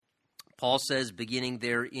Paul says, beginning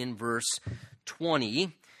there in verse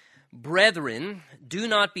 20, "Brethren, do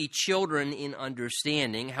not be children in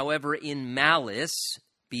understanding, however in malice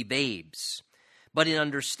be babes, but in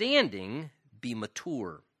understanding be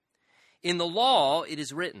mature. In the law it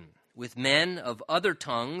is written, with men of other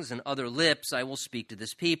tongues and other lips I will speak to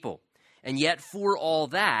this people, and yet for all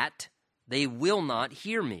that they will not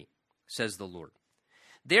hear me, says the Lord.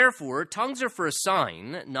 Therefore, tongues are for a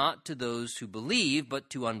sign, not to those who believe, but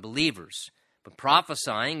to unbelievers. But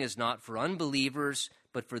prophesying is not for unbelievers,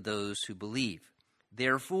 but for those who believe.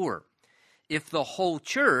 Therefore, if the whole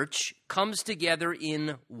church comes together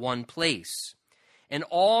in one place, and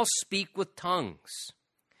all speak with tongues,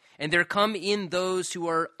 and there come in those who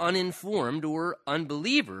are uninformed or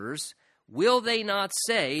unbelievers, will they not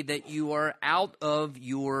say that you are out of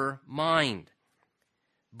your mind?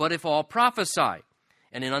 But if all prophesy,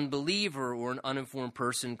 and an unbeliever or an uninformed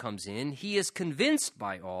person comes in, he is convinced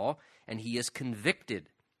by all, and he is convicted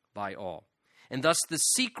by all. And thus the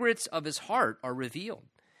secrets of his heart are revealed.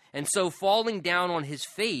 And so falling down on his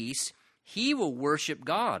face, he will worship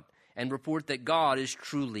God and report that God is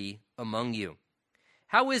truly among you.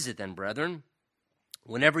 How is it then, brethren?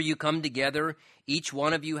 Whenever you come together, each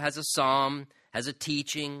one of you has a psalm, has a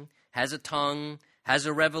teaching, has a tongue, has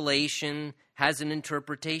a revelation, has an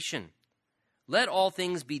interpretation. Let all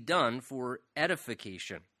things be done for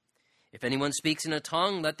edification. If anyone speaks in a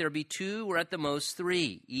tongue, let there be 2 or at the most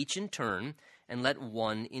 3, each in turn, and let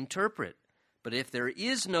one interpret. But if there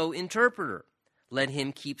is no interpreter, let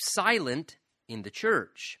him keep silent in the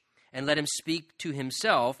church, and let him speak to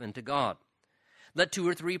himself and to God. Let 2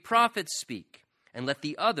 or 3 prophets speak, and let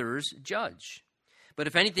the others judge. But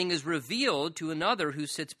if anything is revealed to another who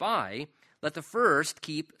sits by, let the first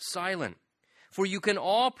keep silent. For you can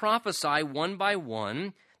all prophesy one by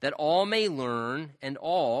one, that all may learn and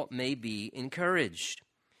all may be encouraged.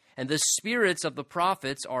 And the spirits of the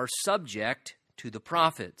prophets are subject to the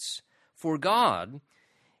prophets. For God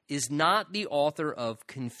is not the author of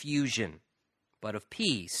confusion, but of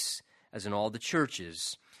peace, as in all the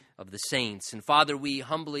churches of the saints." And Father, we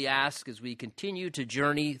humbly ask as we continue to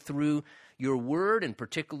journey through your word, and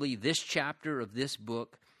particularly this chapter of this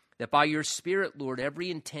book, that by your Spirit, Lord,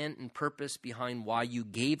 every intent and purpose behind why you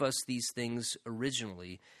gave us these things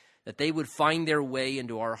originally, that they would find their way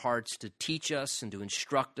into our hearts to teach us and to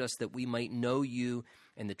instruct us, that we might know you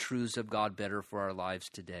and the truths of God better for our lives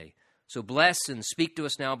today. So bless and speak to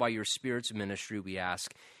us now by your Spirit's ministry, we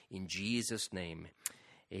ask in Jesus' name.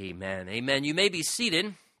 Amen. Amen. You may be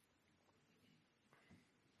seated.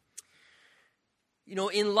 You know,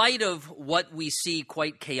 in light of what we see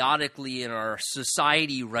quite chaotically in our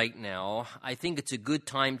society right now, I think it's a good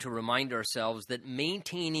time to remind ourselves that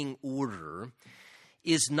maintaining order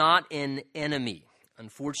is not an enemy.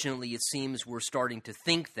 Unfortunately, it seems we're starting to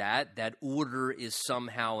think that order is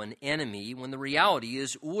somehow an enemy, when the reality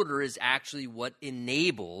is order is actually what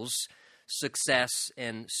enables success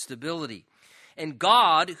and stability. And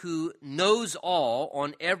God, who knows all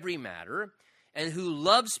on every matter, and who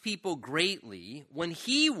loves people greatly, when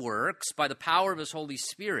he works by the power of his Holy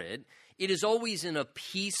Spirit, it is always in a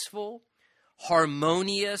peaceful,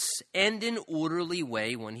 harmonious, and an orderly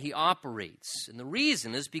way when he operates. And the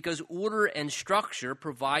reason is because order and structure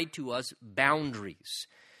provide to us boundaries.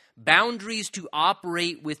 Boundaries to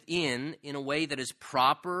operate within in a way that is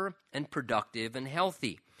proper and productive and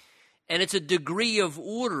healthy. And it's a degree of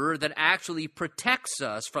order that actually protects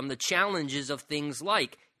us from the challenges of things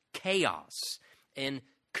like chaos and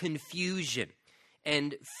confusion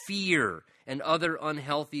and fear and other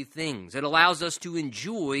unhealthy things. It allows us to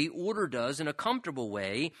enjoy, order does, in a comfortable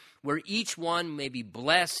way where each one may be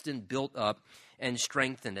blessed and built up and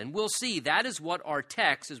strengthened. And we'll see that is what our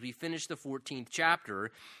text, as we finish the 14th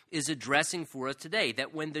chapter, is addressing for us today,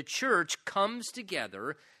 that when the church comes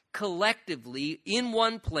together collectively in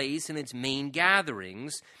one place in its main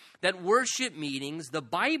gatherings, that worship meetings, the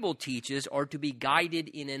Bible teaches, are to be guided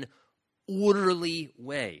in an orderly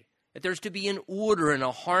way. That there's to be an order and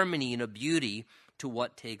a harmony and a beauty to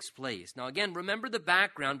what takes place. Now again, remember the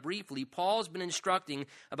background briefly. Paul's been instructing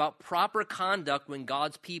about proper conduct when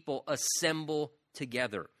God's people assemble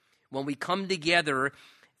together, when we come together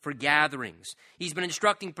for gatherings. He's been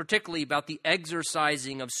instructing particularly about the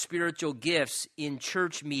exercising of spiritual gifts in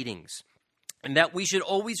church meetings, and that we should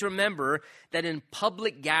always remember that in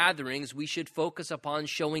public gatherings, we should focus upon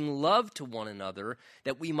showing love to one another,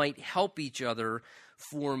 that we might help each other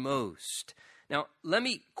foremost. Now, let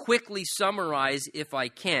me quickly summarize, if I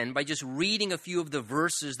can, by just reading a few of the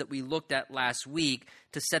verses that we looked at last week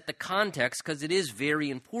to set the context, because it is very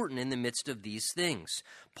important in the midst of these things.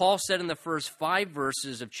 Paul said in the first 5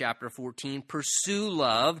 verses of chapter 14, pursue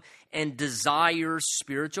love and desire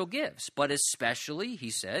spiritual gifts, but especially, he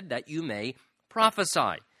said, that you may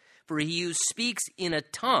prophesy. For he who speaks in a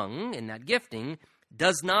tongue, in that gifting,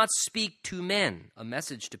 does not speak to men, a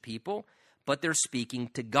message to people, but they're speaking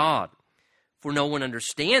to God. For no one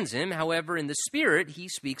understands him. However, in the Spirit, he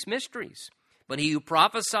speaks mysteries. But he who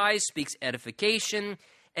prophesies speaks edification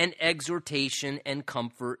and exhortation and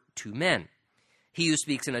comfort to men. He who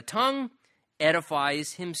speaks in a tongue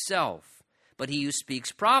edifies himself. But he who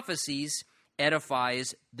speaks prophecies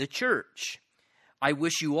edifies the church. I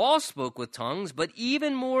wish you all spoke with tongues, but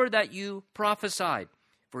even more that you prophesied.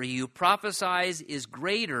 For he who prophesies is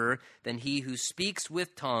greater than he who speaks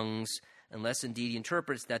with tongues, unless indeed he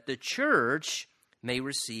interprets, that the church may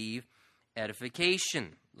receive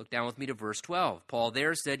edification. Look down with me to verse 12. Paul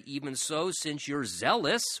there said, even so, since you're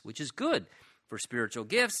zealous, which is good, for spiritual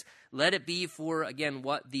gifts, let it be for, again,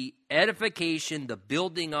 what? The edification, the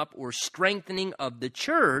building up or strengthening of the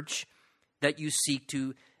church that you seek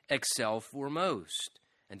to excel foremost.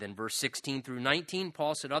 And then verse 16 through 19,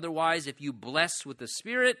 Paul said, otherwise, if you bless with the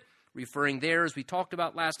Spirit, referring there, as we talked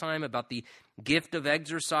about last time, about the gift of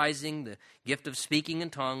exercising, the gift of speaking in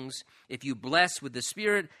tongues. If you bless with the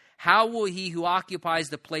Spirit, how will he who occupies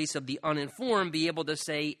the place of the uninformed be able to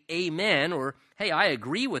say amen, or, hey, I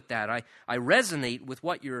agree with that. I resonate with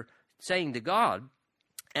what you're saying to God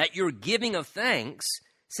at your giving of thanks,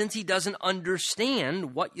 since he doesn't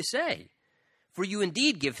understand what you say? For you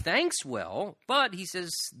indeed give thanks well, but, he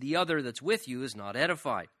says, the other that's with you is not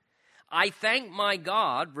edified. I thank my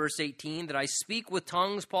God, verse 18, that I speak with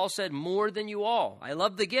tongues, Paul said, more than you all. I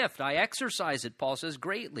love the gift. I exercise it, Paul says,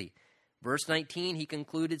 greatly. Verse 19, he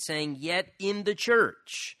concluded saying, yet in the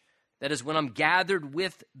church, that is when I'm gathered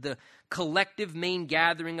with the collective main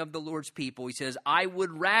gathering of the Lord's people, he says, I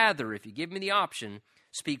would rather, if you give me the option,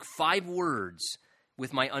 speak 5 words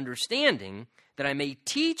with my understanding, that I may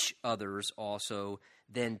teach others also,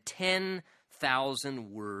 than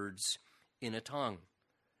 10,000 words in a tongue.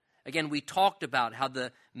 Again, we talked about how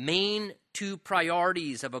the main 2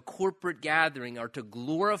 priorities of a corporate gathering are to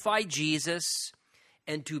glorify Jesus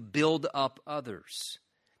and to build up others.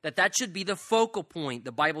 That should be the focal point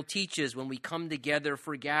the Bible teaches when we come together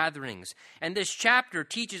for gatherings. And this chapter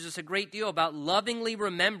teaches us a great deal about lovingly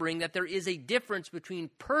remembering that there is a difference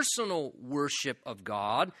between personal worship of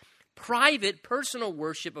God, private personal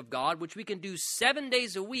worship of God, which we can do 7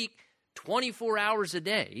 days a week, 24 hours a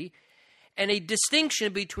day, and a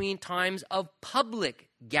distinction between times of public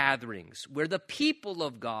gatherings, where the people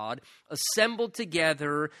of God assemble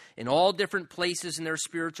together in all different places in their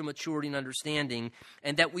spiritual maturity and understanding,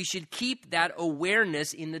 and that we should keep that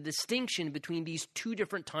awareness in the distinction between these 2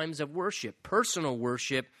 different times of worship, personal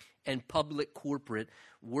worship and public corporate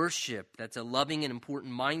worship. That's a loving and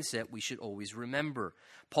important mindset we should always remember.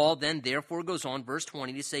 Paul then therefore goes on, verse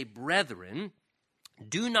 20, to say, brethren,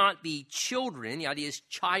 do not be children, the idea is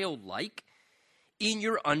childlike, in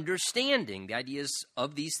your understanding. The ideas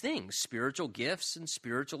of these things, spiritual gifts and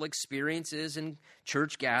spiritual experiences and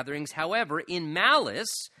church gatherings. However, in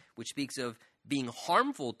malice, which speaks of being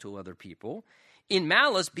harmful to other people, in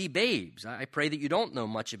malice be babes. I pray that you don't know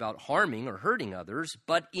much about harming or hurting others,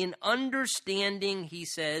 but in understanding, he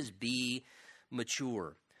says, be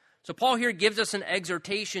mature. So Paul here gives us an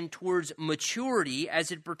exhortation towards maturity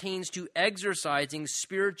as it pertains to exercising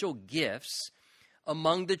spiritual gifts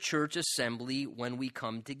among the church assembly when we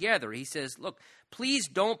come together. He says, look, please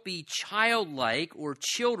don't be childlike or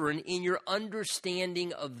children in your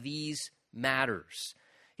understanding of these matters.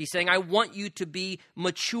 He's saying, I want you to be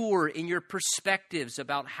mature in your perspectives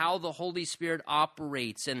about how the Holy Spirit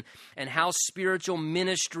operates and how spiritual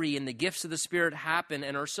ministry and the gifts of the Spirit happen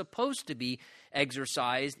and are supposed to be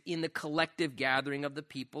exercised in the collective gathering of the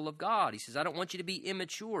people of God. He says, I don't want you to be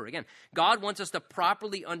immature. Again, God wants us to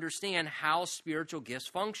properly understand how spiritual gifts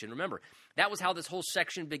function. Remember, that was how this whole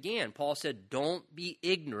section began. Paul said, don't be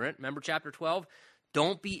ignorant. Remember chapter 12?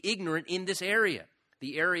 Don't be ignorant in this area,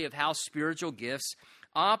 the area of how spiritual gifts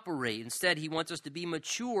operate. Instead, he wants us to be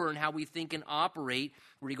mature in how we think and operate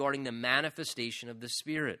regarding the manifestation of the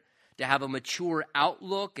Spirit, to have a mature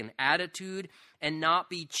outlook and attitude and not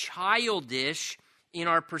be childish in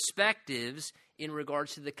our perspectives in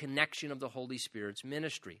regards to the connection of the Holy Spirit's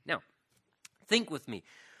ministry. Now, think with me.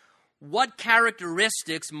 What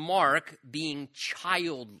characteristics mark being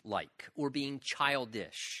childlike or being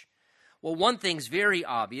childish? Well, one thing's very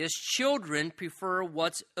obvious. Children prefer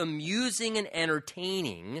what's amusing and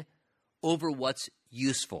entertaining over what's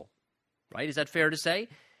useful, right? Is that fair to say?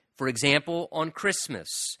 For example, on Christmas,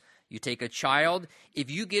 you take a child.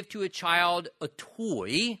 If you give to a child a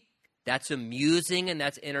toy, that's amusing and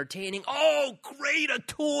that's entertaining. Oh, great, a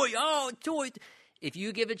toy. Oh, a toy. If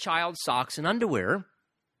you give a child socks and underwear,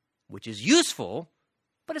 which is useful,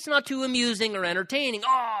 but it's not too amusing or entertaining.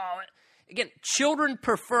 Oh, again, children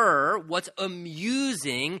prefer what's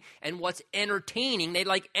amusing and what's entertaining. They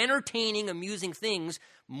like entertaining, amusing things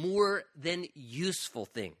more than useful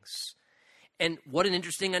things. And what an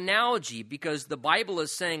interesting analogy, because the Bible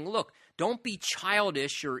is saying, look, don't be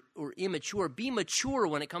childish or immature. Be mature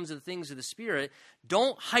when it comes to the things of the Spirit.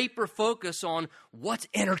 Don't hyper-focus on what's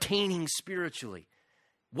entertaining spiritually.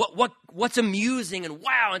 What's amusing and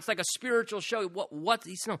wow, it's like a spiritual show.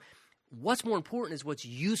 What's more important is what's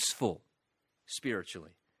useful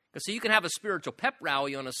spiritually. Because so you can have a spiritual pep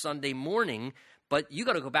rally on a Sunday morning, but you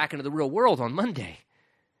got to go back into the real world on Monday.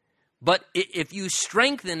 But if you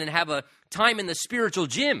strengthen and have a time in the spiritual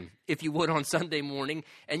gym, if you would, on Sunday morning,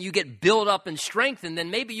 and you get built up and strengthened, then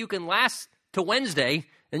maybe you can last to Wednesday,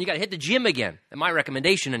 and you got to hit the gym again. And my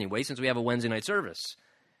recommendation anyway, since we have a Wednesday night service.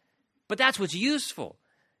 But that's what's useful.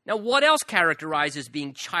 Now, what else characterizes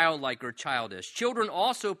being childlike or childish? Children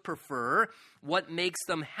also prefer what makes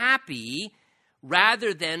them happy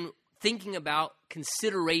rather than thinking about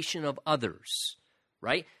consideration of others,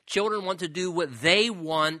 right? Children want to do what they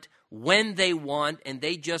want when they want, and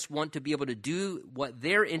they just want to be able to do what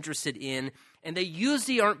they're interested in, and they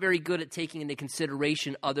usually aren't very good at taking into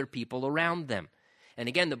consideration other people around them. And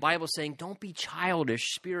again, the Bible's saying, don't be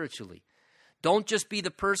childish spiritually. Don't just be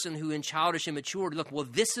the person who in childish immaturity, look, well,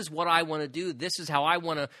 this is what I want to do. This is how I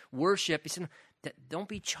want to worship. He said, don't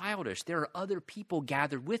be childish. There are other people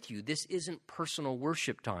gathered with you. This isn't personal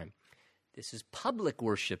worship time. This is public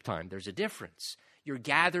worship time. There's a difference. You're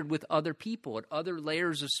gathered with other people at other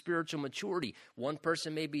layers of spiritual maturity. One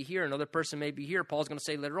person may be here, another person may be here. Paul's going to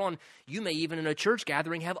say later on, you may even in a church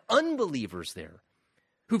gathering have unbelievers there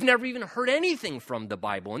who've never even heard anything from the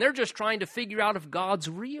Bible, and they're just trying to figure out if God's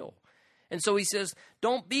real. And so he says,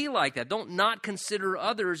 don't be like that. Don't not consider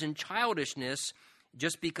others in childishness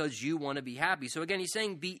just because you want to be happy. So again, he's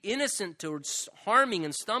saying be innocent towards harming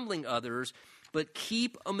and stumbling others, but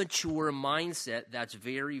keep a mature mindset. That's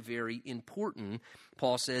very, very important,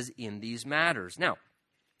 Paul says, in these matters. Now,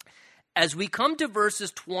 as we come to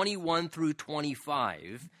verses 21 through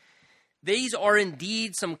 25, these are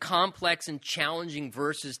indeed some complex and challenging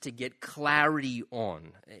verses to get clarity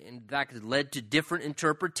on. In fact, it led to different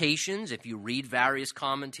interpretations. If you read various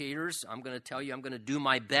commentators, I'm going to tell you I'm going to do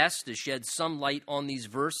my best to shed some light on these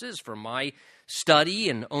verses from my study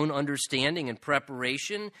and own understanding and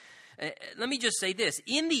preparation. Let me just say this.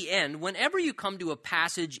 In the end, whenever you come to a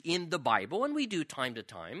passage in the Bible, and we do time to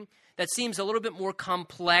time, that seems a little bit more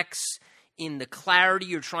complex in the clarity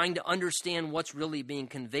you're trying to understand what's really being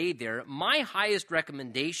conveyed there, my highest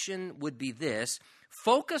recommendation would be this: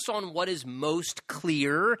 focus on what is most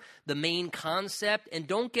clear, the main concept, and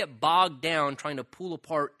don't get bogged down trying to pull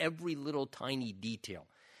apart every little tiny detail.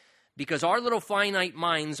 Because our little finite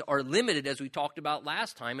minds are limited, as we talked about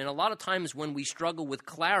last time, and a lot of times when we struggle with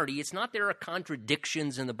clarity, it's not there are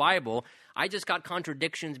contradictions in the Bible. I just got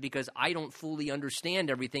contradictions because I don't fully understand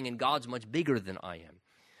everything, and God's much bigger than I am.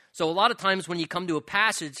 So a lot of times when you come to a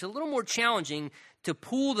passage, it's a little more challenging to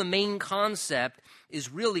pull the main concept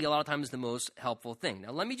is really a lot of times the most helpful thing.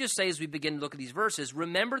 Now, let me just say as we begin to look at these verses,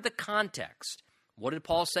 remember the context. What did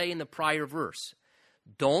Paul say in the prior verse?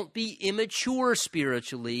 Don't be immature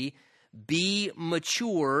spiritually. Be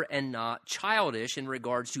mature and not childish in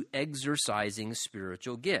regards to exercising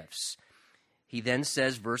spiritual gifts. He then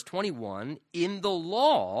says, verse 21, in the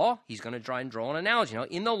law, he's going to try and draw an analogy. Now,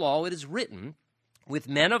 in the law it is written, with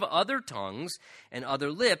men of other tongues and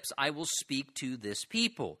other lips I will speak to this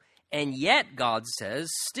people. And yet, God says,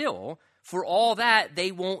 still, for all that,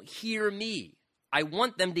 they won't hear me. I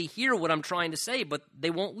want them to hear what I'm trying to say, but they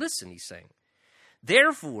won't listen, he's saying.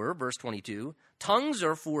 Therefore, verse 22, tongues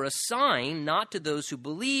are for a sign not to those who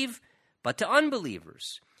believe, but to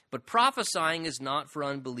unbelievers. But prophesying is not for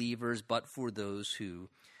unbelievers, but for those who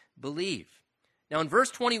believe. Now, in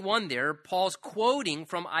verse 21 there, Paul's quoting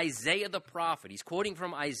from Isaiah the prophet. He's quoting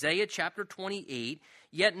from Isaiah chapter 28.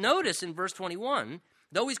 Yet notice in verse 21,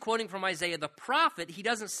 though he's quoting from Isaiah the prophet, he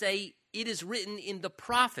doesn't say it is written in the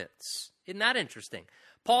prophets. Isn't that interesting?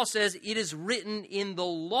 Paul says it is written in the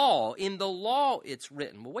law. In the law it's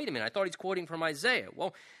written. Well, wait a minute. I thought he's quoting from Isaiah.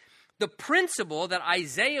 Well, the principle that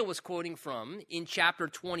Isaiah was quoting from in chapter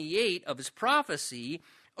 28 of his prophecy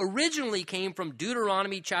originally came from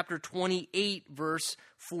Deuteronomy chapter 28, verse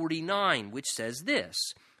 49, which says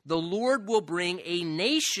this: The Lord will bring a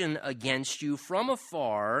nation against you from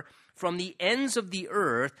afar, from the ends of the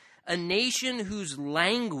earth, a nation whose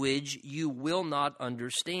language you will not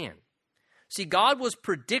understand. See, God was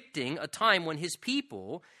predicting a time when his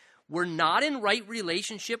people were not in right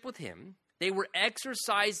relationship with him. They were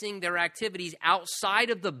exercising their activities outside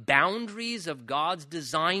of the boundaries of God's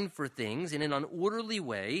design for things in an unorderly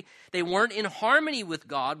way. They weren't in harmony with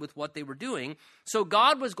God with what they were doing. So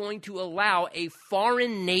God was going to allow a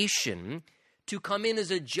foreign nation to come in as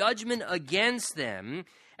a judgment against them.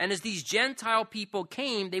 And as these Gentile people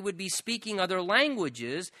came, they would be speaking other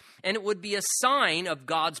languages, and it would be a sign of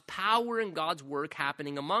God's power and God's work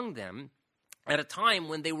happening among them at a time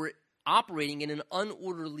when they were operating in an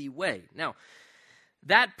unorderly way. Now,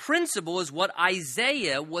 that principle is what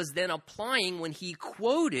Isaiah was then applying when he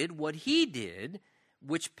quoted what he did,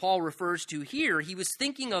 which Paul refers to here. He was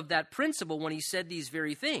thinking of that principle when he said these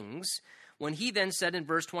very things, when he then said in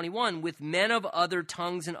verse 21, with men of other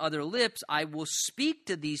tongues and other lips, I will speak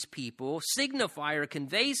to these people, signify or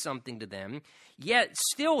convey something to them, yet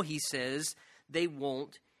still, he says, they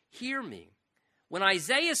won't hear me. When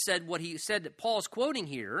Isaiah said what he said that Paul's quoting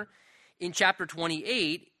here, in chapter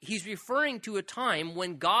 28, he's referring to a time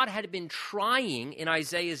when God had been trying in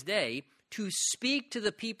Isaiah's day to speak to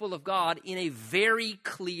the people of God in a very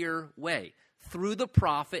clear way, through the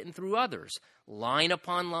prophet and through others, line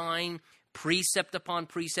upon line, precept upon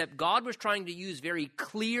precept. God was trying to use very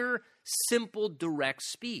clear, simple, direct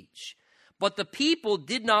speech. But the people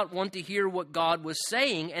did not want to hear what God was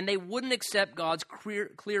saying, and they wouldn't accept God's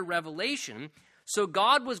clear revelation. So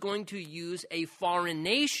God was going to use a foreign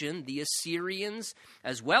nation, the Assyrians,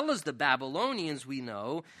 as well as the Babylonians, we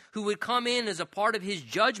know, who would come in as a part of his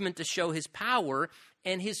judgment to show his power,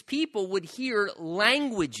 and his people would hear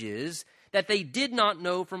languages that they did not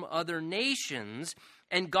know from other nations,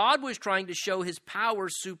 and God was trying to show his power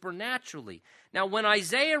supernaturally. Now, when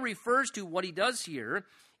Isaiah refers to what he does here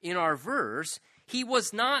in our verse, he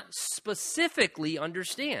was not specifically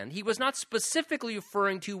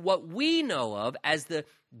referring to what we know of as the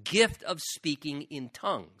gift of speaking in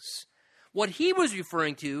tongues. What he was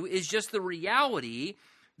referring to is just the reality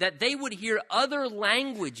that they would hear other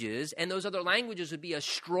languages, and those other languages would be a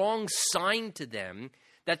strong sign to them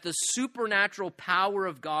that the supernatural power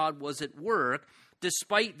of God was at work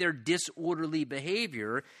despite their disorderly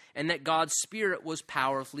behavior, and that God's Spirit was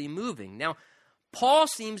powerfully moving. Now, Paul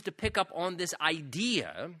seems to pick up on this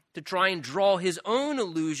idea to try and draw his own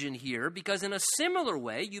allusion here, because in a similar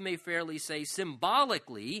way, you may fairly say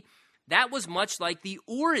symbolically, that was much like the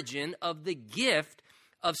origin of the gift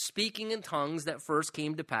of speaking in tongues that first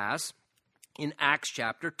came to pass in Acts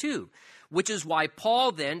chapter 2, which is why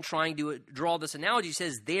Paul then, trying to draw this analogy,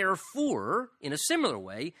 says, therefore, in a similar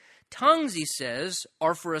way, tongues, he says,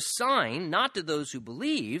 are for a sign, not to those who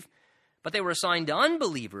believe, but they were assigned to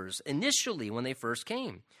unbelievers initially when they first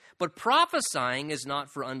came. But prophesying is not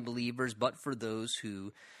for unbelievers, but for those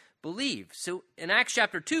who believe. So in Acts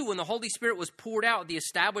chapter 2, when the Holy Spirit was poured out at the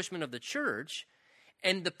establishment of the church,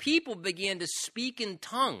 and the people began to speak in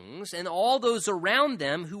tongues, and all those around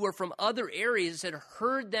them who were from other areas had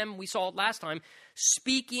heard them, we saw it last time,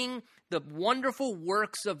 speaking the wonderful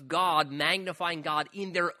works of God, magnifying God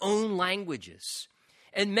in their own languages.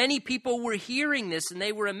 And many people were hearing this, and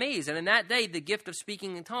they were amazed. And in that day, the gift of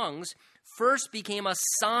speaking in tongues first became a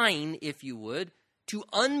sign, if you would, to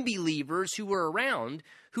unbelievers who were around,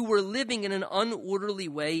 who were living in an unorderly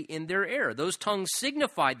way in their error. Those tongues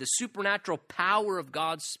signified the supernatural power of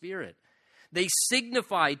God's Spirit. They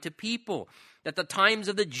signified to people that the times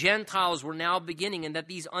of the Gentiles were now beginning, and that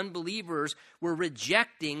these unbelievers were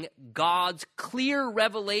rejecting God's clear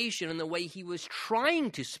revelation in the way he was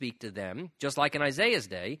trying to speak to them, just like in Isaiah's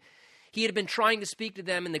day. He had been trying to speak to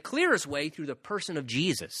them in the clearest way through the person of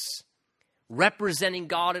Jesus, representing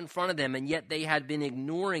God in front of them, and yet they had been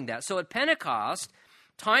ignoring that. So at Pentecost,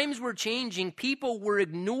 times were changing. People were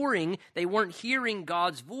ignoring, they weren't hearing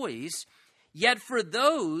God's voice. Yet for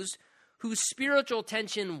those whose spiritual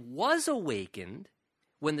attention was awakened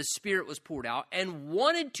when the Spirit was poured out and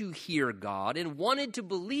wanted to hear God and wanted to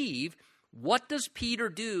believe, what does Peter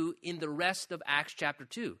do in the rest of Acts chapter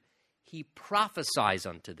 2? He prophesies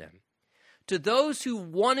unto them. To those who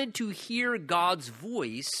wanted to hear God's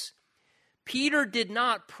voice, Peter did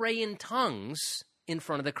not pray in tongues in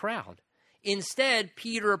front of the crowd. Instead,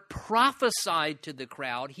 Peter prophesied to the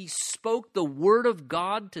crowd. He spoke the word of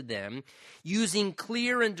God to them, using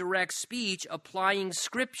clear and direct speech, applying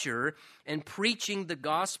Scripture, and preaching the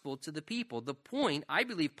gospel to the people. The point I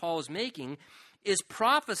believe Paul is making is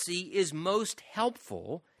prophecy is most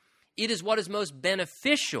helpful. It is what is most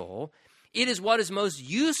beneficial It is what is most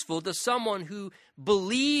useful to someone who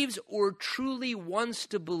believes or truly wants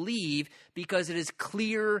to believe because it is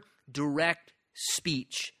clear, direct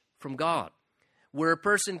speech from God, where a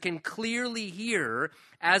person can clearly hear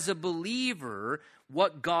as a believer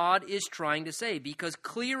what God is trying to say, because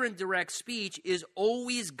clear and direct speech is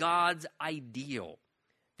always God's ideal,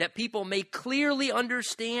 that people may clearly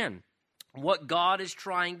understand what God is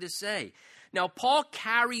trying to say. Now, Paul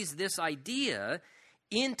carries this idea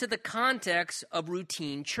into the context of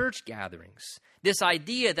routine church gatherings. This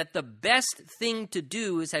idea that the best thing to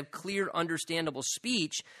do is have clear, understandable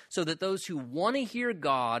speech so that those who want to hear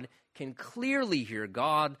God can clearly hear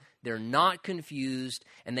God, they're not confused,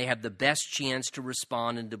 and they have the best chance to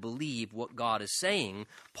respond and to believe what God is saying.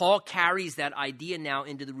 Paul carries that idea now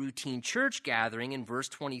into the routine church gathering in verse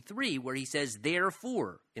 23, where he says,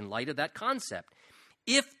 therefore, in light of that concept,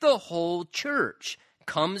 if the whole church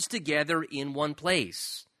comes together in one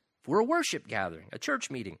place for a worship gathering, a church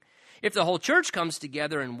meeting. If the whole church comes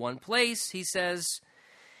together in one place, he says,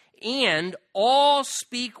 and all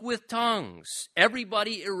speak with tongues.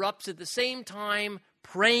 Everybody erupts at the same time,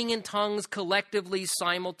 praying in tongues collectively,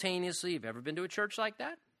 simultaneously. Have you ever been to a church like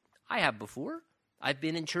that? I have before. I've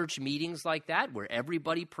been in church meetings like that where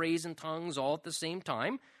everybody prays in tongues all at the same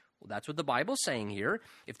time. Well, that's what the Bible's saying here.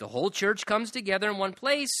 If the whole church comes together in one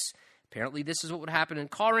place, apparently this is what would happen in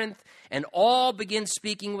Corinth, and all begin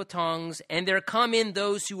speaking with tongues, and there come in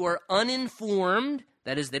those who are uninformed.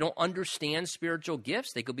 That is, they don't understand spiritual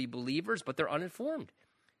gifts. They could be believers, but they're uninformed.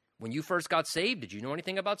 When you first got saved, did you know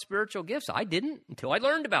anything about spiritual gifts? I didn't until I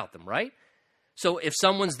learned about them, right? So if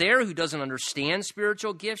someone's there who doesn't understand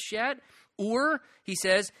spiritual gifts yet, or, he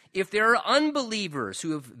says, if there are unbelievers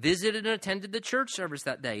who have visited and attended the church service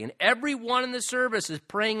that day, and everyone in the service is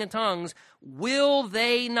praying in tongues, will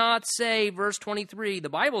they not say, verse 23, the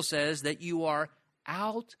Bible says that you are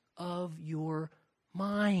out of your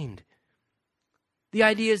mind. The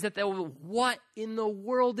idea is that, what in the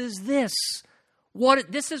world is this?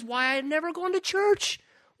 This is why I've never gone to church.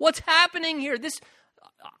 What's happening here?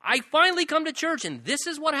 I finally come to church, and this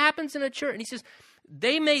is what happens in a church. And he says,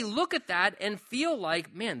 they may look at that and feel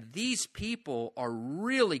like, man, these people are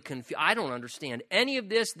really confused. I don't understand any of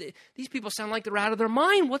this. These people sound like they're out of their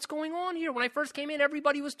mind. What's going on here? When I first came in,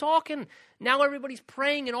 everybody was talking. Now everybody's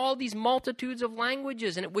praying in all these multitudes of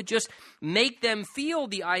languages, and it would just make them feel,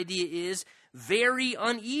 the idea is, very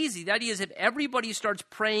uneasy. The idea is if everybody starts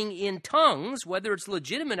praying in tongues, whether it's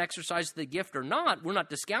legitimate exercise of the gift or not, we're not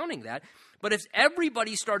discounting that, but if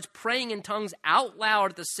everybody starts praying in tongues out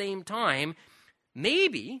loud at the same time,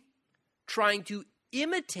 maybe trying to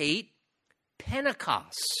imitate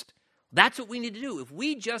Pentecost. That's what we need to do. If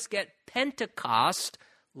we just get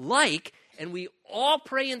Pentecost-like and we all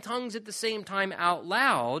pray in tongues at the same time out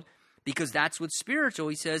loud, because that's what's spiritual,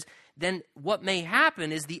 he says, then what may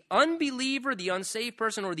happen is the unbeliever, the unsaved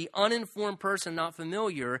person, or the uninformed person not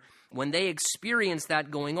familiar, when they experience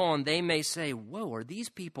that going on, they may say, whoa, are these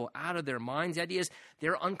people out of their minds? The idea is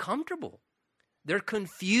they're uncomfortable. They're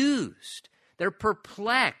confused. They're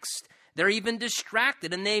perplexed. They're even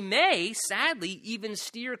distracted. And they may, sadly, even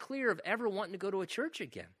steer clear of ever wanting to go to a church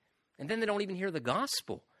again. And then they don't even hear the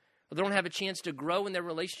gospel. Or they don't have a chance to grow in their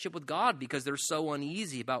relationship with God because they're so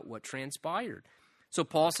uneasy about what transpired. So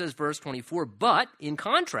Paul says, verse 24, but in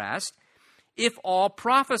contrast, if all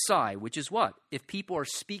prophesy, which is what? If people are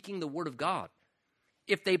speaking the word of God.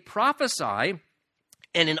 If they prophesy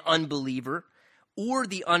and an unbeliever or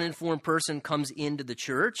the uninformed person comes into the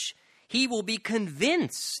church, he will be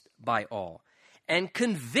convinced by all and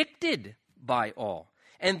convicted by all.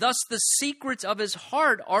 And thus the secrets of his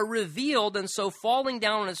heart are revealed, and so falling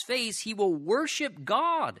down on his face, he will worship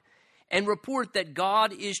God and report that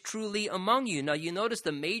God is truly among you. Now, you notice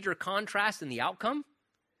the major contrast in the outcome?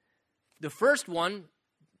 The first one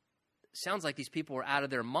sounds like these people are out of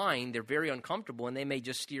their mind. They're very uncomfortable, and they may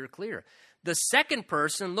just steer clear. The second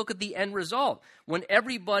person, look at the end result. When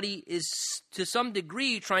everybody is, to some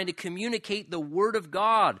degree, trying to communicate the word of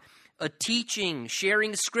God, a teaching,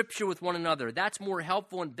 sharing scripture with one another, that's more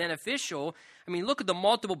helpful and beneficial. I mean, look at the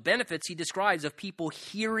multiple benefits he describes of people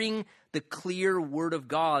hearing the clear word of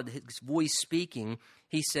God, his voice speaking.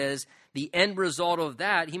 He says the end result of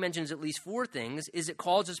that, he mentions at least 4 things, is it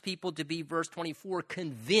causes people to be, verse 24,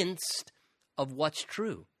 convinced of what's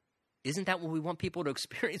true. Isn't that what we want people to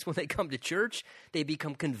experience when they come to church? They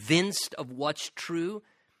become convinced of what's true,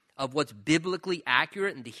 of what's biblically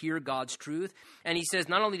accurate, and to hear God's truth. And he says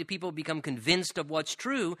not only do people become convinced of what's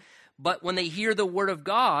true, but when they hear the word of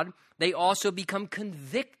God, they also become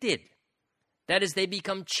convicted. That is, they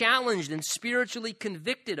become challenged and spiritually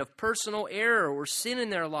convicted of personal error or sin in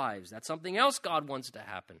their lives. That's something else God wants to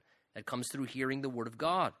happen. That comes through hearing the word of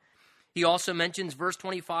God. He also mentions, verse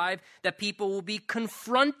 25, that people will be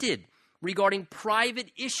confronted regarding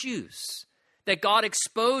private issues that God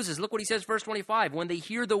exposes. Look what he says, verse 25. When they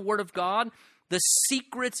hear the word of God, the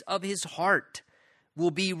secrets of his heart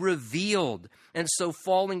will be revealed. And so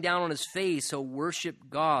falling down on his face, he'll worship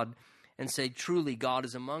God and say, truly, God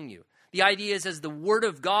is among you. The idea is, as the word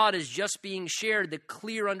of God is just being shared, the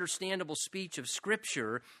clear, understandable speech of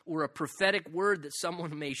Scripture, or a prophetic word that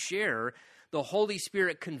someone may share, the Holy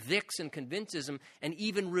Spirit convicts and convinces him and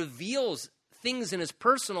even reveals things in his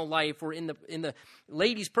personal life or in the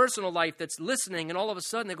lady's personal life that's listening, and all of a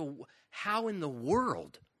sudden they go, how in the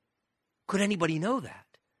world could anybody know that?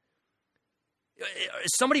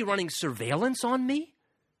 Is somebody running surveillance on me?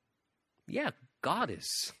 Yeah, God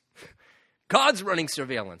is. God's running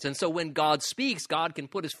surveillance. And so when God speaks, God can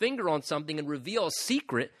put his finger on something and reveal a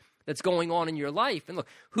secret that's going on in your life. And look,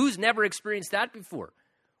 who's never experienced that before?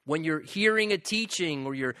 When you're hearing a teaching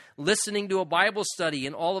or you're listening to a Bible study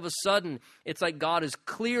and all of a sudden it's like God is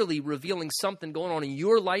clearly revealing something going on in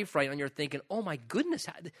your life right now, and you're thinking, oh my goodness.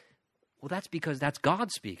 Well, that's because that's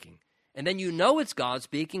God speaking. And then you know it's God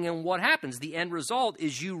speaking, and what happens? The end result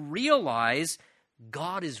is you realize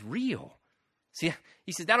God is real. See,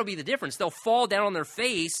 he says that'll be the difference. They'll fall down on their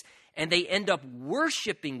face and they end up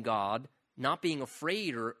worshiping God, not being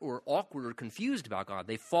afraid or awkward or confused about God.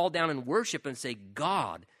 They fall down and worship and say,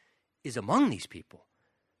 God is among these people.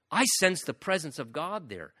 I sense the presence of God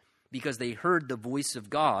there because they heard the voice of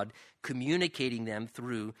God communicating them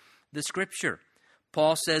through the Scripture.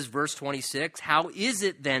 Paul says, verse 26, how is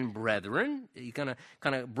it then, brethren? He's going to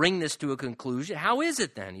kind of bring this to a conclusion. How is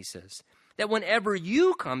it then, he says, that whenever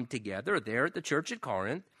you come together there at the church at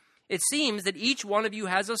Corinth, it seems that each one of you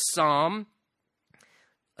has a psalm,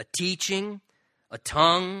 a teaching, a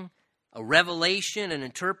tongue, a revelation, an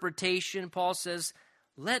interpretation. Paul says,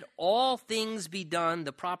 let all things be done,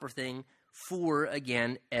 the proper thing, for,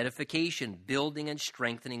 again, edification, building and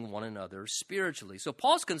strengthening one another spiritually. So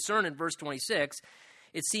Paul's concern in verse 26,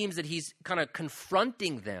 it seems that he's kind of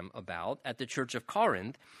confronting them about at the church of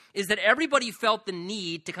Corinth, is that everybody felt the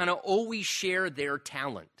need to kind of always share their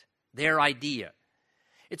talent, their idea.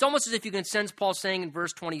 It's almost as if you can sense Paul saying in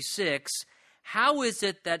verse 26, how is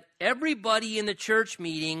it that everybody in the church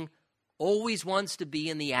meeting always wants to be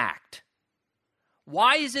in the act?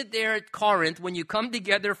 Why is it there at Corinth when you come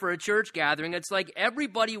together for a church gathering, it's like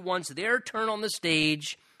everybody wants their turn on the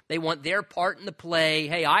stage. They want their part in the play.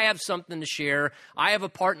 Hey, I have something to share. I have a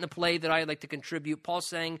part in the play that I'd like to contribute. Paul's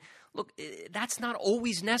saying, look, that's not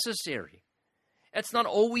always necessary. That's not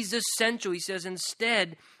always essential. He says,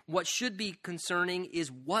 instead, what should be concerning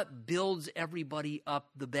is what builds everybody up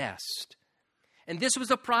the best. And this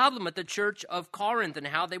was a problem at the church of Corinth and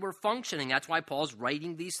how they were functioning. That's why Paul's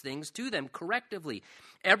writing these things to them correctively.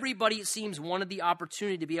 Everybody, it seems, wanted the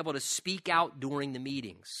opportunity to be able to speak out during the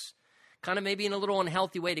meetings. Kind of maybe in a little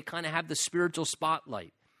unhealthy way to kind of have the spiritual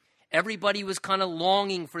spotlight. Everybody was kind of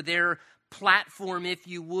longing for their platform, if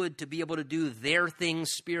you would, to be able to do their thing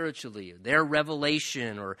spiritually, their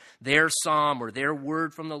revelation or their psalm or their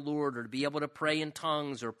word from the Lord, or to be able to pray in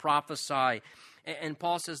tongues or prophesy. And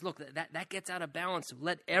Paul says, look, that gets out of balance.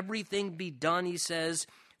 Let everything be done, he says,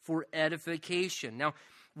 for edification. Now,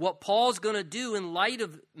 what Paul's going to do in light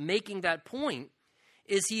of making that point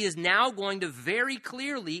is he is now going to very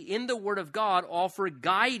clearly in the Word of God offer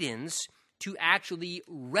guidance to actually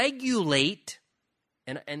regulate,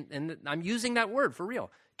 and I'm using that word for real,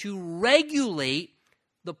 to regulate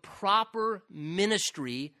the proper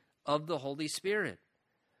ministry of the Holy Spirit.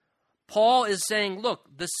 Paul is saying,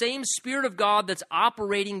 look, the same Spirit of God that's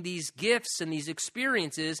operating these gifts and these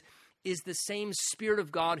experiences is the same Spirit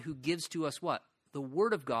of God who gives to us what? The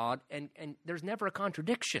Word of God, and there's never a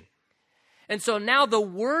contradiction. And so now the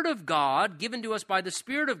Word of God, given to us by the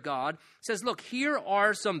Spirit of God, says, look, here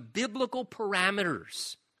are some biblical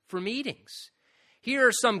parameters for meetings. Here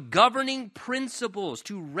are some governing principles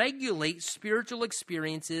to regulate spiritual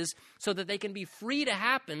experiences so that they can be free to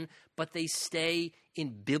happen, but they stay in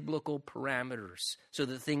biblical parameters so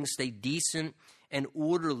that things stay decent and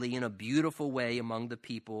orderly in a beautiful way among the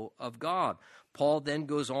people of God. Paul then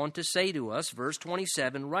goes on to say to us, verse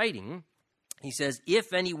 27, writing, he says,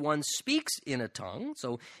 if anyone speaks in a tongue,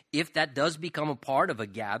 so if that does become a part of a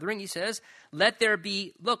gathering, he says, let there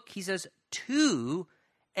be, look, he says, 2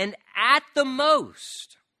 and at the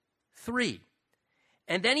most 3.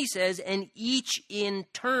 And then he says, and each in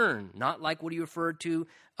turn, not like what he referred to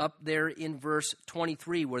up there in verse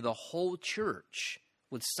 23, where the whole church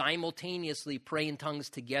would simultaneously pray in tongues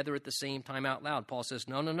together at the same time out loud. Paul says,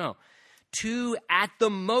 no. 2 at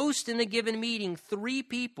the most in a given meeting, 3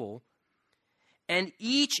 people. and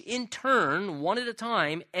each in turn, one at a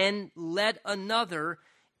time, and let another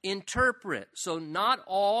interpret. So not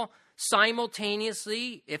all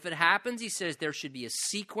simultaneously. If it happens, he says there should be a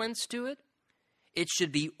sequence to it. It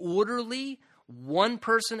should be orderly, one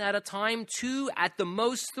person at a time, two, at the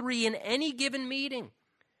most three in any given meeting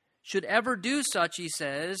should ever do such, he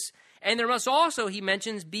says. And there must also, he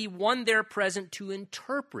mentions, be one there present to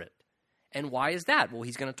interpret. And why is that? Well,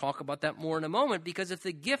 he's going to talk about that more in a moment, because if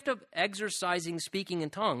the gift of exercising speaking in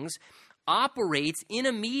tongues operates in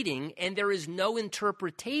a meeting and there is no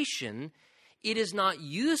interpretation, it is not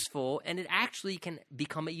useful, and it actually can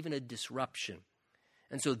become even a disruption.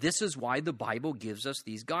 And so this is why the Bible gives us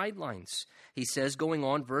these guidelines. He says, going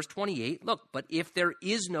on, verse 28, look, but if there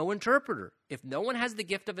is no interpreter, if no one has the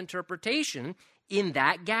gift of interpretation in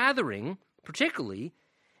that gathering, particularly,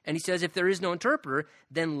 and he says, if there is no interpreter,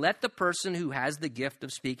 then let the person who has the gift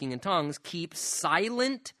of speaking in tongues keep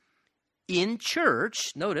silent in church.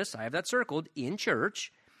 Notice, I have that circled, in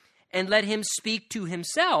church, and let him speak to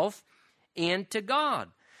himself and to God.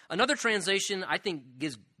 Another translation, I think,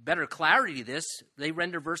 gives better clarity to this. They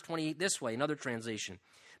render verse 28 this way, another translation.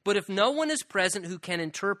 But if no one is present who can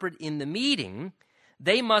interpret in the meeting,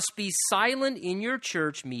 they must be silent in your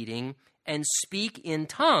church meeting and speak in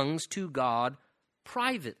tongues to God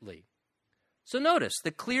privately. So notice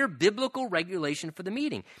the clear biblical regulation for the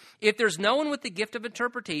meeting. If there's no one with the gift of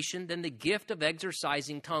interpretation, then the gift of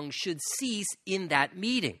exercising tongues should cease in that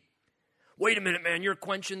meeting. Wait a minute, man, you're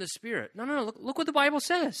quenching the Spirit. No, look what the Bible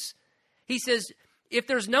says. He says, if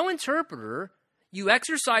there's no interpreter, you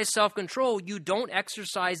exercise self-control, you don't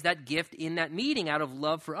exercise that gift in that meeting out of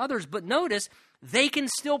love for others. But notice, they can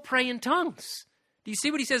still pray in tongues. Do you see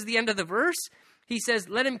what he says at the end of the verse? He says,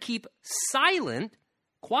 let him keep silent,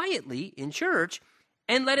 quietly in church,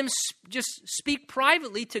 and let him just speak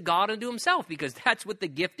privately to God and to himself, because that's what the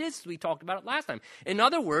gift is. We talked about it last time. In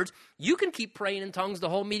other words, you can keep praying in tongues the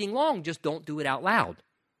whole meeting long, just don't do it out loud.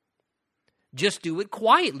 Just do it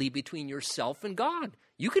quietly between yourself and God.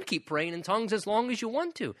 You can keep praying in tongues as long as you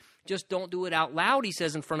want to. Just don't do it out loud, he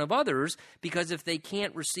says, in front of others, because if they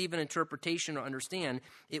can't receive an interpretation or understand,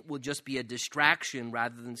 it will just be a distraction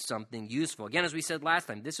rather than something useful. Again, as we said last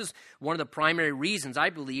time, this is one of the primary reasons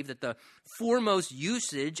I believe that the foremost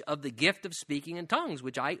usage of the gift of speaking in tongues,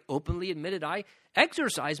 which I openly admitted I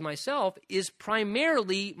exercise myself, is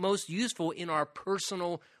primarily most useful in our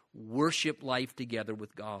personal worship life together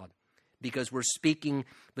with God, because we're speaking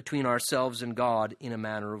between ourselves and God in a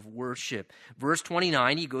manner of worship. Verse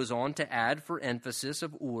 29, he goes on to add, for emphasis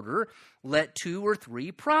of order, let 2 or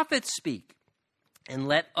 3 prophets speak, and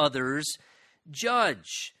let others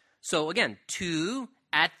judge. So again, 2,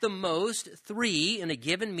 at the most 3 in a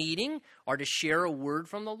given meeting are to share a word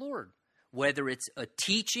from the Lord. Whether it's a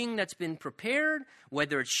teaching that's been prepared,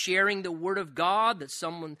 whether it's sharing the word of God that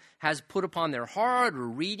someone has put upon their heart, or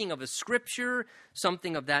reading of a scripture,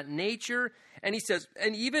 something of that nature. And he says,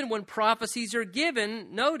 and even when prophecies are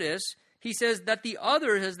given, notice, he says that the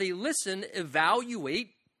others, as they listen,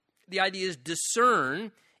 evaluate. The idea is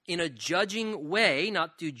discern in a judging way,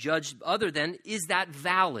 not to judge other than, is that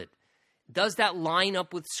valid? Does that line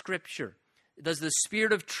up with scripture? Does the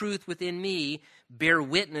Spirit of truth within me bear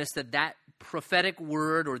witness that that prophetic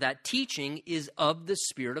word or that teaching is of the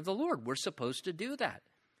Spirit of the Lord? We're supposed to do that.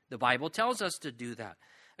 The Bible tells us to do that.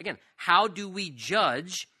 Again, how do we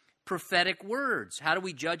judge prophetic words? How do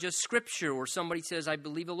we judge a scripture, or somebody says, I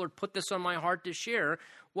believe the Lord put this on my heart to share?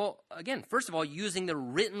 Well, again, first of all, using the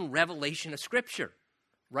written revelation of scripture.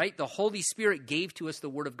 Right? The Holy Spirit gave to us the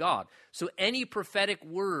Word of God. So any prophetic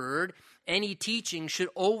word, any teaching should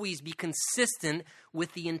always be consistent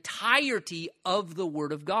with the entirety of the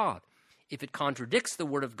Word of God. If it contradicts the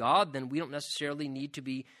Word of God, then we don't necessarily need to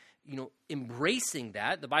be, embracing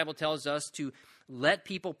that. The Bible tells us to let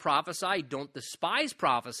people prophesy, don't despise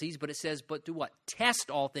prophecies, but it says, but do what? Test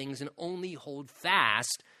all things and only hold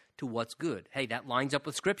fast to what's good. Hey, that lines up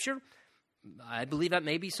with Scripture. I believe that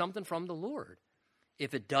may be something from the Lord.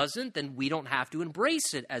 If it doesn't, then we don't have to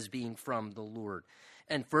embrace it as being from the Lord.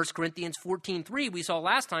 And 1 Corinthians 14:3, we saw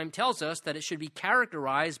last time, tells us that it should be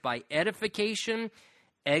characterized by edification,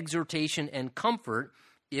 exhortation, and comfort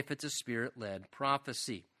if it's a Spirit-led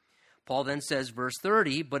prophecy. Paul then says, verse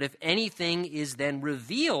 30, but if anything is then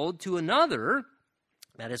revealed to another,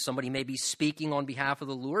 that is, somebody may be speaking on behalf of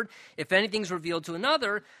the Lord, if anything's revealed to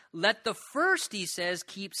another, let the first, he says,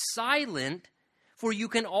 keep silent, for you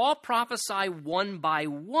can all prophesy one by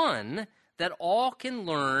one, that all can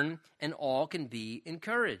learn and all can be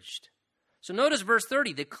encouraged. So notice verse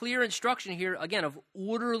 30, the clear instruction here, again, of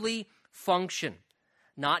orderly function,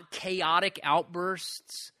 not chaotic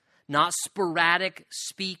outbursts, not sporadic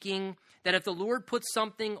speaking, That if the Lord puts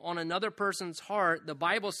something on another person's heart, the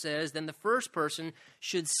Bible says, then the first person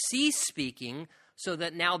should cease speaking so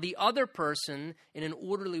that now the other person, in an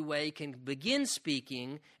orderly way, can begin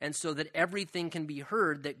speaking, and so that everything can be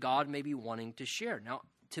heard that God may be wanting to share. Now,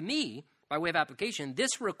 to me, by way of application,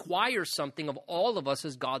 this requires something of all of us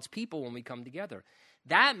as God's people when we come together.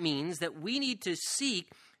 That means that we need to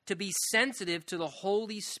seek to be sensitive to the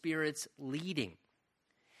Holy Spirit's leading.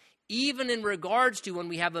 Even in regards to when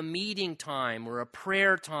we have a meeting time or a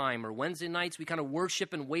prayer time, or Wednesday nights we kind of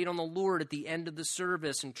worship and wait on the Lord at the end of the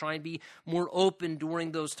service and try and be more open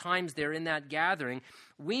during those times there in that gathering,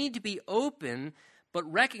 we need to be open, but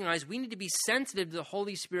recognize we need to be sensitive to the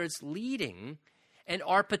Holy Spirit's leading and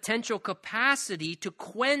our potential capacity to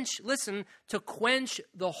quench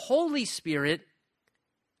the Holy Spirit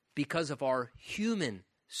because of our human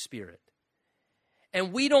spirit.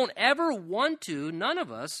 And we don't ever want to, none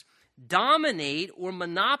of us, dominate or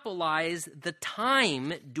monopolize the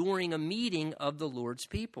time during a meeting of the Lord's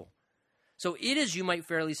people. So it is, you might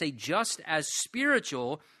fairly say, just as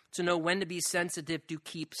spiritual to know when to be sensitive to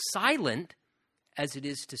keep silent as it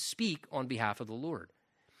is to speak on behalf of the Lord.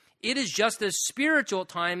 It is just as spiritual at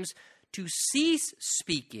times to cease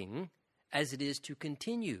speaking as it is to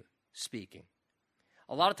continue speaking.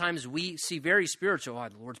 A lot of times we see very spiritual,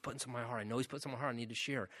 the Lord's putting something in my heart. I know he's put something in my heart I need to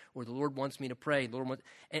share. Or the Lord wants me to pray.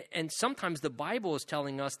 And sometimes the Bible is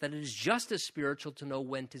telling us that it is just as spiritual to know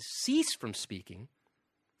when to cease from speaking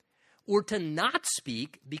or to not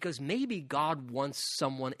speak because maybe God wants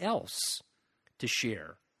someone else to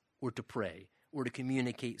share or to pray or to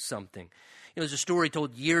communicate something. There's a story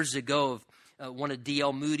told years ago of one of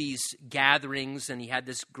D.L. Moody's gatherings, and he had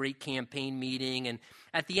this great campaign meeting, and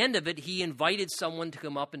at the end of it, he invited someone to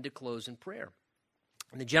come up and to close in prayer.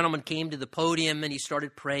 And the gentleman came to the podium, and he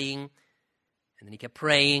started praying, and then he kept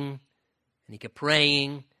praying, and he kept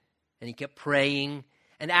praying, and he kept praying,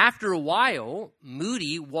 and after a while,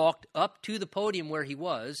 Moody walked up to the podium where he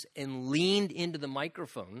was and leaned into the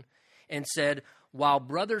microphone and said, "While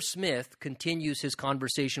Brother Smith continues his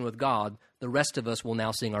conversation with God, the rest of us will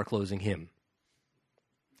now sing our closing hymn."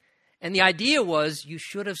 And the idea was you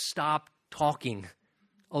should have stopped talking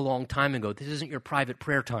a long time ago. This isn't your private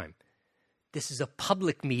prayer time. This is a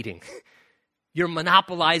public meeting. You're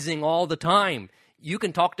monopolizing all the time. You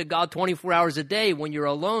can talk to God 24 hours a day when you're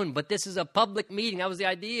alone, but this is a public meeting. That was the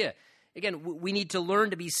idea. Again, we need to learn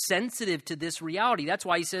to be sensitive to this reality. That's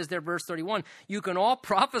why he says there, verse 31, you can all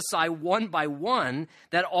prophesy one by one,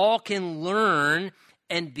 that all can learn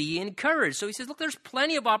and be encouraged. So he says, look, there's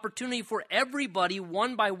plenty of opportunity for everybody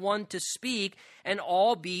one by one to speak and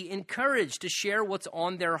all be encouraged to share what's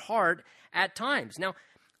on their heart at times. Now,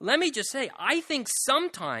 let me just say, I think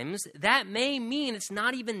sometimes that may mean it's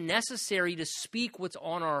not even necessary to speak what's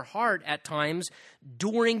on our heart at times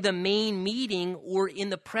during the main meeting or in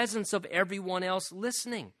the presence of everyone else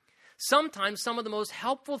listening. Sometimes some of the most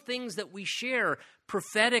helpful things that we share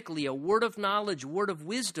prophetically, a word of knowledge, word of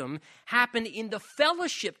wisdom, happen in the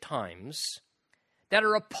fellowship times that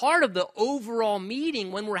are a part of the overall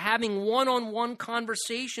meeting when we're having one-on-one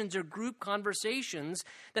conversations or group conversations,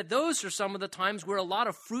 that those are some of the times where a lot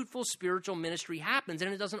of fruitful spiritual ministry happens,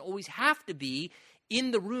 and it doesn't always have to be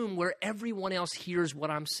in the room where everyone else hears what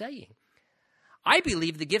I'm saying. I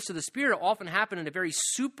believe the gifts of the Spirit often happen in a very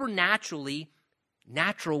supernaturally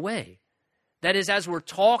natural way. That is, as we're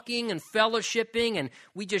talking and fellowshipping and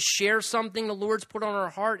we just share something the Lord's put on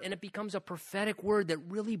our heart and it becomes a prophetic word that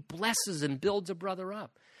really blesses and builds a brother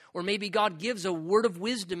up. Or maybe God gives a word of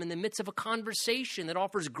wisdom in the midst of a conversation that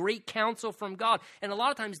offers great counsel from God. And a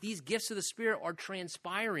lot of times these gifts of the Spirit are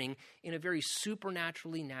transpiring in a very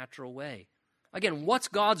supernaturally natural way. Again, what's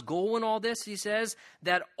God's goal in all this? He says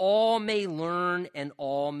that all may learn and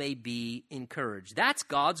all may be encouraged. That's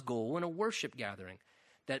God's goal in a worship gathering,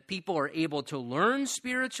 that people are able to learn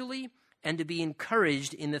spiritually and to be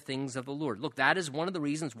encouraged in the things of the Lord. Look, that is one of the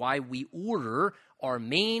reasons why we order our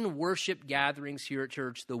main worship gatherings here at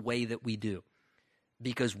church the way that we do,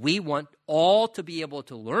 because we want all to be able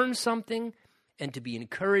to learn something and to be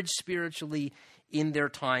encouraged spiritually in their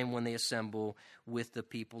time when they assemble with the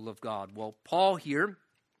people of God. Well, Paul here,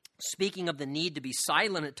 speaking of the need to be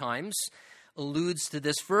silent at times, alludes to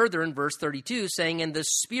this further in verse 32, saying, "And the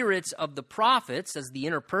spirits of the prophets," as the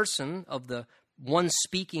inner person of the one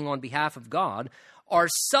speaking on behalf of God, "are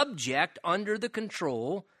subject under the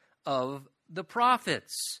control of the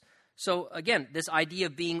prophets." So again, this idea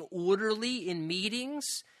of being orderly in meetings,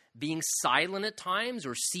 being silent at times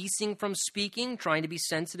or ceasing from speaking, trying to be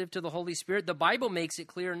sensitive to the Holy Spirit. The Bible makes it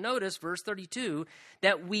clear, notice verse 32,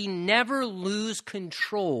 that we never lose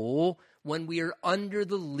control when we are under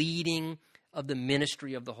the leading of the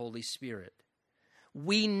ministry of the Holy Spirit.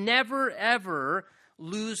 We never, ever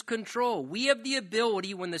lose control. We have the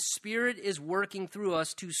ability, when the Spirit is working through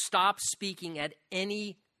us, to stop speaking at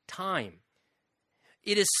any time.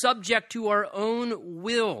 It is subject to our own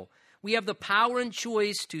will. We have the power and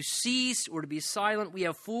choice to cease or to be silent. We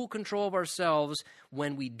have full control of ourselves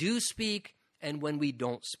when we do speak and when we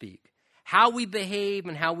don't speak. How we behave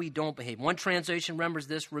and how we don't behave. One translation remembers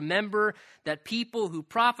this: remember that people who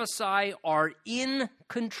prophesy are in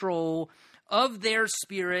control of their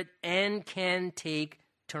spirit and can take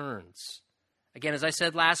turns. Again, as I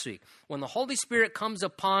said last week, when the Holy Spirit comes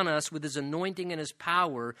upon us with his anointing and his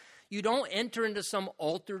power, you don't enter into some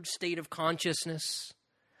altered state of consciousness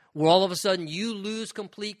where all of a sudden you lose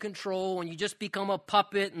complete control and you just become a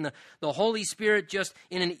puppet, and the Holy Spirit just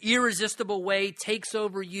in an irresistible way takes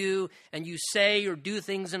over you, and you say or do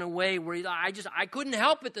things in a way where I couldn't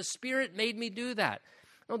help it. The Spirit made me do that.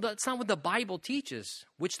 No, that's not what the Bible teaches,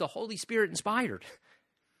 which the Holy Spirit inspired.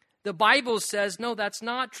 The Bible says, no, that's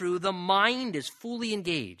not true. The mind is fully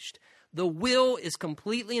engaged. The will is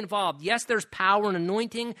completely involved. Yes, there's power and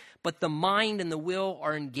anointing, but the mind and the will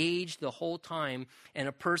are engaged the whole time, and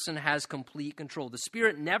a person has complete control. The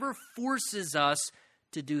Spirit never forces us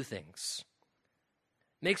to do things.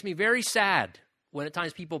 Makes me very sad when at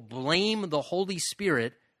times people blame the Holy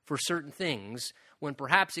Spirit for certain things, when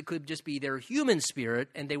perhaps it could just be their human spirit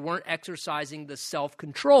and they weren't exercising the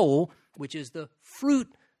self-control, which is the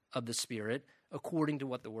fruit of the Spirit, according to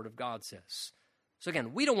what the Word of God says. So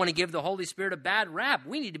again, we don't want to give the Holy Spirit a bad rap.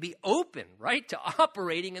 We need to be open, right, to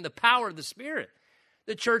operating in the power of the Spirit.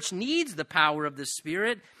 The church needs the power of the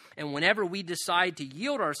Spirit, and whenever we decide to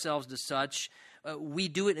yield ourselves to such, we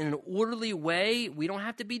do it in an orderly way. We don't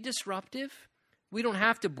have to be disruptive. We don't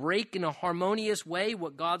have to break in a harmonious way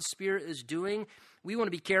what God's Spirit is doing. We want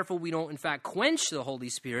to be careful we don't, in fact, quench the Holy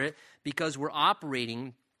Spirit because we're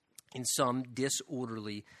operating in some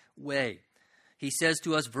disorderly way. He says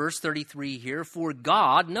to us, verse 33 here, for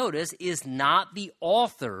God, notice, is not the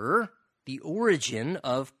author, the origin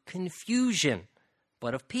of confusion,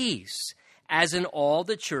 but of peace, as in all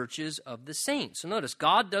the churches of the saints. So notice,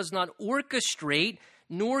 God does not orchestrate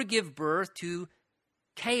nor give birth to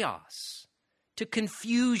chaos, to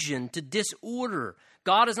confusion, to disorder.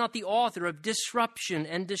 God is not the author of disruption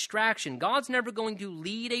and distraction. God's never going to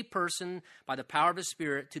lead a person by the power of his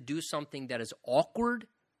Spirit to do something that is awkward,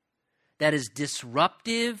 that is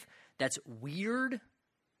disruptive, that's weird,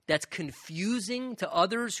 that's confusing to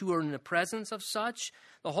others who are in the presence of such.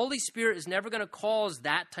 The Holy Spirit is never going to cause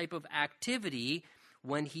that type of activity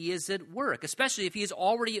when he is at work, especially if he is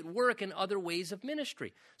already at work in other ways of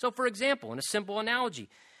ministry. So, for example, in a simple analogy,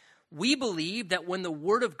 we believe that when the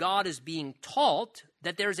Word of God is being taught,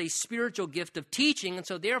 that there's a spiritual gift of teaching, and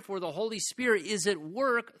so therefore the Holy Spirit is at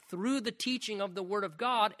work through the teaching of the Word of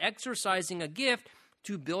God, exercising a gift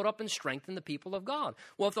to build up and strengthen the people of God.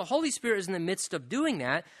 Well, if the Holy Spirit is in the midst of doing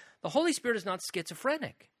that, the Holy Spirit is not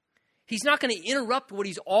schizophrenic. He's not going to interrupt what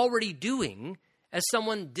he's already doing as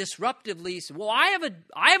someone disruptively says, well, I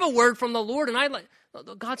have a word from the Lord, and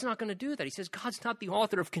God's not going to do that. He says God's not the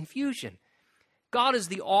author of confusion. God is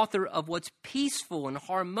the author of what's peaceful and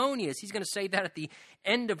harmonious. He's going to say that at the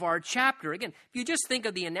end of our chapter. Again, if you just think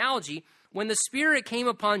of the analogy, when the Spirit came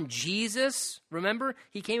upon Jesus, remember,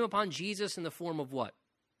 he came upon Jesus in the form of what?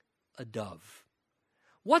 A dove.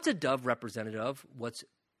 What's a dove representative of? What's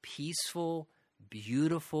peaceful,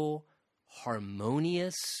 beautiful,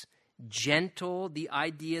 harmonious, gentle, the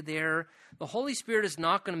idea there. The Holy Spirit is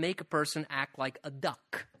not going to make a person act like a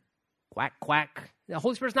duck. Quack, quack. The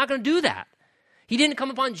Holy Spirit's not going to do that. He didn't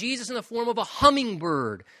come upon Jesus in the form of a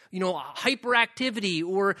hummingbird, hyperactivity,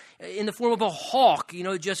 or in the form of a hawk,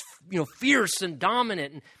 just fierce and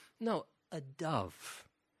dominant. No, a dove.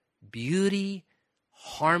 Beauty,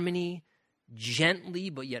 harmony, gently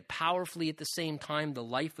but yet powerfully at the same time. The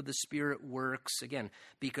life of the Spirit works, again,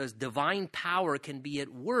 because divine power can be at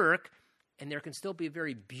work, and there can still be a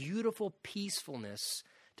very beautiful peacefulness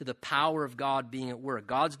to the power of God being at work.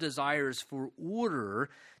 God's desire is for order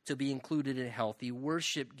to be included in healthy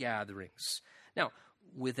worship gatherings. Now,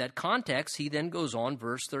 with that context, he then goes on,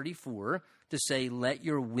 verse 34, to say, let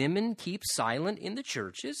your women keep silent in the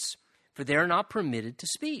churches, for they are not permitted to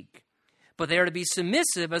speak. But they are to be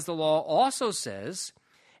submissive, as the law also says,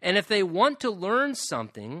 and if they want to learn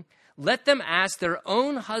something, let them ask their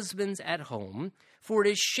own husbands at home, for it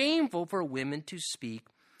is shameful for women to speak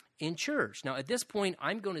in church. Now, at this point,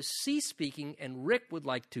 I'm going to cease speaking, and Rick would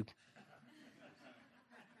like to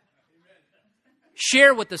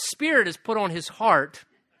share what the Spirit has put on his heart.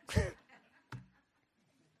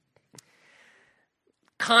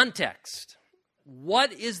 Context.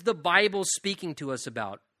 What is the Bible speaking to us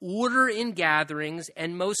about? Order in gatherings,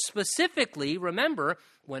 and most specifically, remember,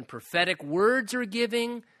 when prophetic words are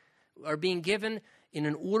being given in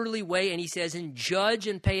an orderly way, and he says, and judge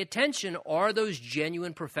and pay attention, are those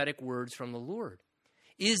genuine prophetic words from the Lord?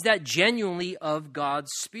 Is that genuinely of God's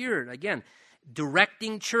Spirit? Again,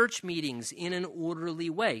 directing church meetings in an orderly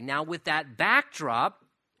way. Now, with that backdrop,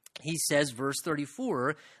 he says, verse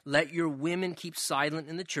 34, let your women keep silent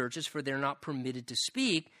in the churches, for they're not permitted to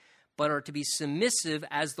speak, but are to be submissive,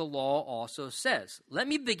 as the law also says. Let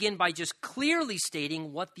me begin by just clearly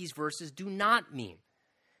stating what these verses do not mean.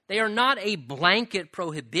 They are not a blanket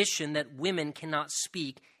prohibition that women cannot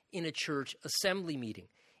speak in a church assembly meeting.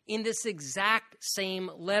 In this exact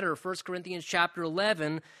same letter, 1 Corinthians chapter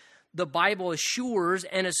 11, the Bible assures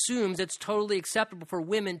and assumes it's totally acceptable for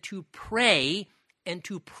women to pray and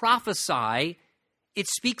to prophesy. It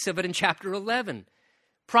speaks of it in chapter 11.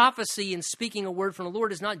 Prophecy and speaking a word from the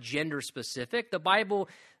Lord is not gender specific. The Bible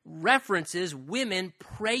references women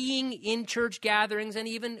praying in church gatherings and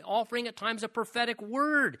even offering at times a prophetic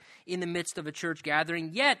word in the midst of a church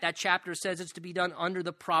gathering. Yet that chapter says it's to be done under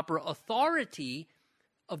the proper authority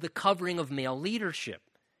of the covering of male leadership.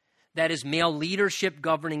 That is male leadership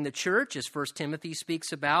governing the church, as 1 Timothy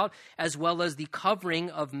speaks about, as well as the covering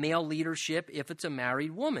of male leadership if it's a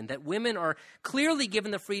married woman. That women are clearly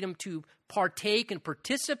given the freedom to partake and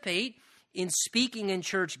participate in speaking in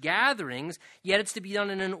church gatherings, yet it's to be done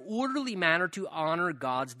in an orderly manner to honor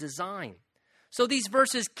God's design. So these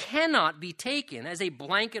verses cannot be taken as a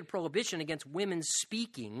blanket prohibition against women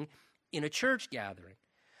speaking in a church gathering.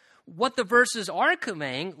 What the verses are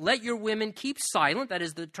conveying, let your women keep silent, that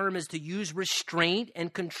is, the term is to use restraint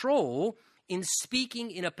and control in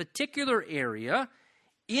speaking in a particular area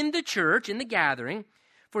in the church, in the gathering,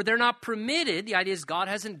 for they're not permitted, the idea is God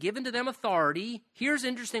hasn't given to them authority, here's an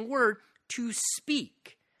interesting word, to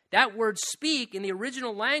speak. That word speak in the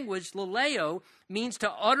original language, laleo, means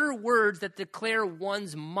to utter words that declare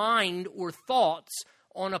one's mind or thoughts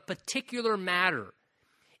on a particular matter.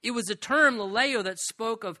 It was a term, laleo, that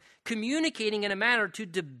spoke of communicating in a manner to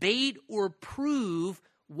debate or prove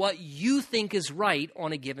what you think is right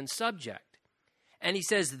on a given subject. And he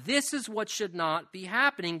says this is what should not be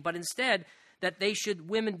happening, but instead that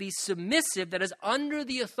women be submissive, that is under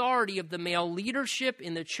the authority of the male leadership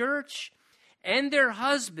in the church and their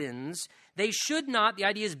husbands. They should not, the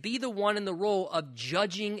idea is, be the one in the role of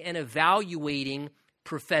judging and evaluating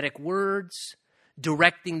prophetic words,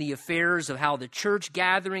 directing the affairs of how the church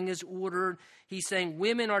gathering is ordered. He's saying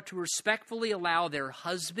women are to respectfully allow their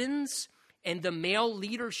husbands and the male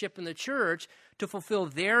leadership in the church to fulfill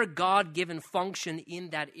their God-given function in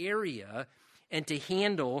that area and to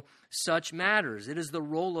handle such matters. It is the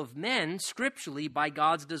role of men, scripturally, by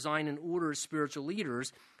God's design and order as spiritual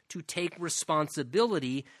leaders, to take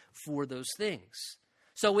responsibility for those things.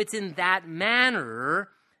 So it's in that manner,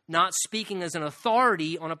 not speaking as an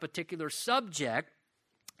authority on a particular subject,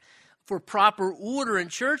 for proper order in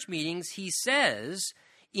church meetings, he says,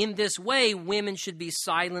 in this way, women should be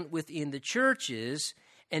silent within the churches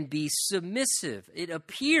and be submissive. It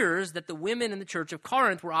appears that the women in the church of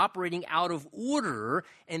Corinth were operating out of order,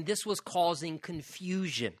 and this was causing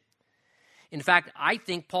confusion. In fact, I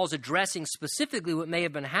think Paul's addressing specifically what may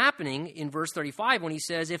have been happening in verse 35 when he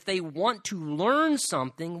says, if they want to learn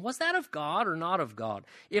something, was that of God or not of God?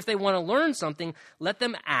 If they want to learn something, let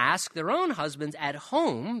them ask their own husbands at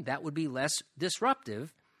home. That would be less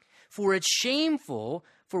disruptive, for it's shameful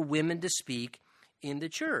for women to speak in the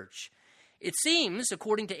church. It seems,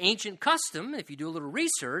 according to ancient custom, if you do a little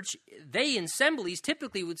research, they in assemblies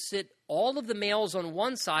typically would sit all of the males on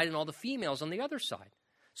one side and all the females on the other side.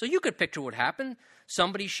 So you could picture what happened.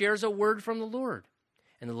 Somebody shares a word from the Lord,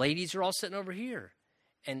 and the ladies are all sitting over here.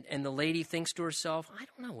 And the lady thinks to herself, I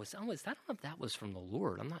don't know, I don't know if that was from the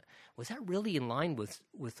Lord. Was that really in line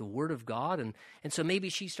with the word of God? And so maybe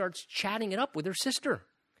she starts chatting it up with her sister.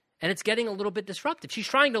 And it's getting a little bit disruptive. She's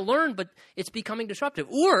trying to learn, but it's becoming disruptive.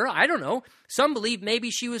 Or, I don't know, some believe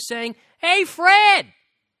maybe she was saying, hey, Fred,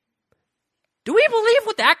 do we believe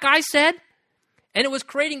what that guy said? And it was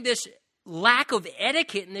creating this lack of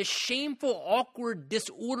etiquette and this shameful, awkward,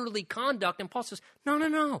 disorderly conduct. And Paul says,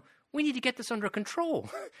 no, we need to get this under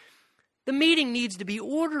control. The meeting needs to be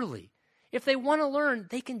orderly. If they want to learn,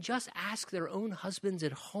 they can just ask their own husbands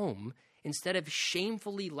at home instead of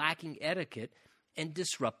shamefully lacking etiquette and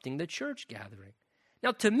disrupting the church gathering.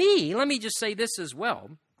 Now, to me, let me just say this as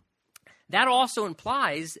well. That also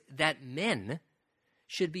implies that men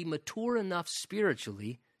should be mature enough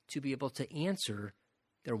spiritually to be able to answer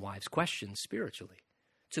their wives' questions spiritually,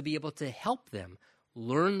 to be able to help them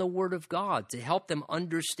learn the Word of God, to help them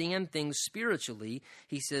understand things spiritually,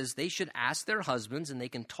 he says they should ask their husbands and they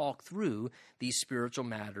can talk through these spiritual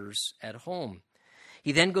matters at home.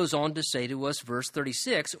 He then goes on to say to us, verse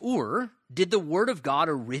 36, or did the Word of God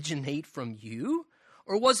originate from you?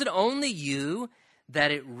 Or was it only you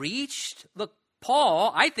that it reached? Look,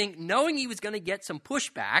 Paul, I think, knowing he was going to get some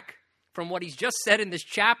pushback from what he's just said in this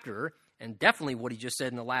chapter, and definitely what he just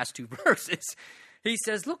said in the last two verses, he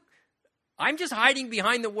says, look, I'm just hiding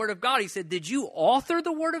behind the Word of God. He said, did you author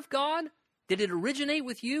the Word of God? Did it originate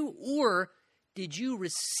with you? Or did you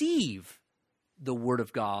receive the Word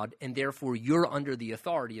of God, and therefore you're under the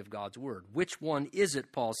authority of God's Word? Which one is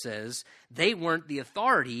it, Paul says? They weren't the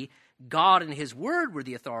authority. God and his Word were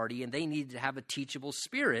the authority, and they needed to have a teachable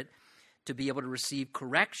spirit to be able to receive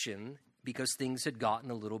correction because things had gotten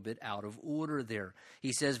a little bit out of order there.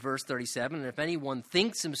 He says, verse 37, and if anyone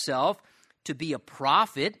thinks himself to be a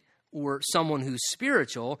prophet or someone who's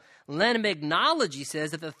spiritual, let him acknowledge, he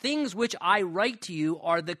says, that the things which I write to you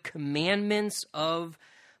are the commandments of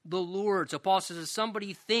the Lord. So Paul says, if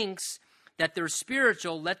somebody thinks that they're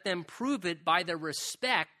spiritual, let them prove it by their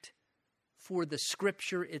respect for the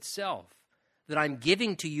Scripture itself, that I'm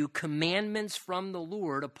giving to you commandments from the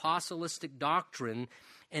Lord, apostolic doctrine,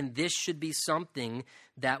 and this should be something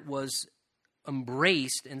that was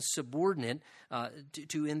embraced and subordinate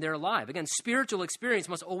to in their life. Again, spiritual experience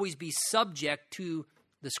must always be subject to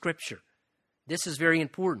the Scripture. This is very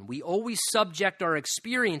important. We always subject our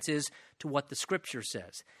experiences to what the Scripture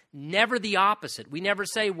says. Never the opposite. We never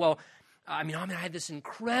say, well, I had this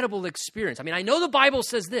incredible experience. I know the Bible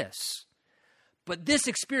says this, but this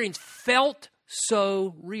experience felt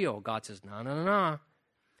so real. God says, no.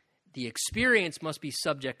 The experience must be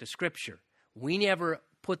subject to Scripture. We never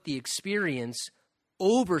put the experience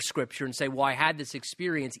over Scripture and say, well, I had this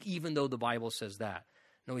experience even though the Bible says that.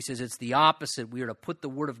 No, he says it's the opposite. We are to put the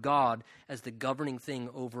Word of God as the governing thing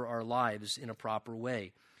over our lives in a proper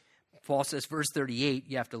way. Paul says, verse 38,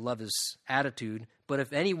 you have to love his attitude, but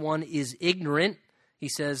if anyone is ignorant, he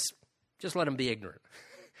says, just let him be ignorant.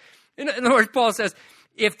 In other words, Paul says,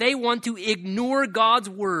 if they want to ignore God's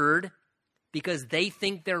Word because they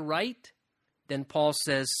think they're right, then Paul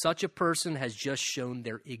says such a person has just shown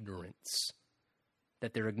their ignorance,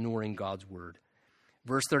 that they're ignoring God's Word.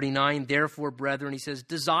 Verse 39, therefore, brethren, he says,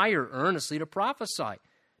 desire earnestly to prophesy.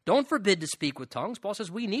 Don't forbid to speak with tongues. Paul says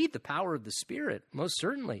we need the power of the Spirit, most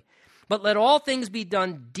certainly. But let all things be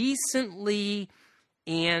done decently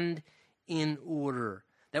and in order.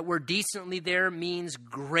 That word decently there means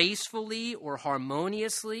gracefully or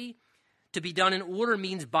harmoniously. To be done in order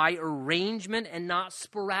means by arrangement and not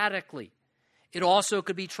sporadically. It also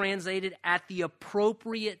could be translated at the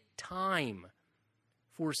appropriate time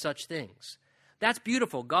for such things. That's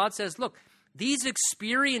beautiful. God says, look, these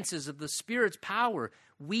experiences of the Spirit's power,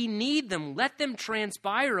 we need them. Let them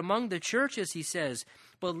transpire among the churches, he says,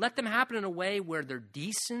 but let them happen in a way where they're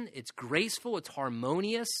decent, it's graceful, it's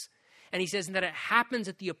harmonious. And he says that it happens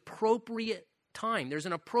at the appropriate time. There's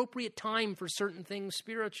an appropriate time for certain things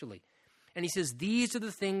spiritually. And he says these are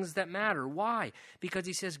the things that matter. Why? Because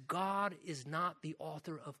he says God is not the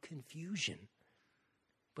author of confusion,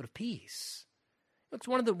 but of peace. It's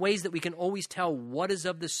one of the ways that we can always tell what is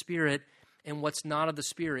of the Spirit and what's not of the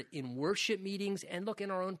Spirit in worship meetings and look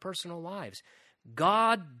in our own personal lives.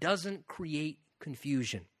 God doesn't create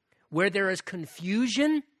confusion. Where there is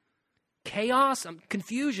confusion, chaos,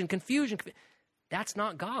 confusion, that's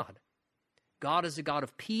not God. God is a God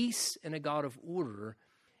of peace and a God of order,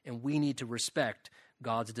 and we need to respect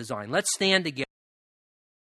God's design. Let's stand together.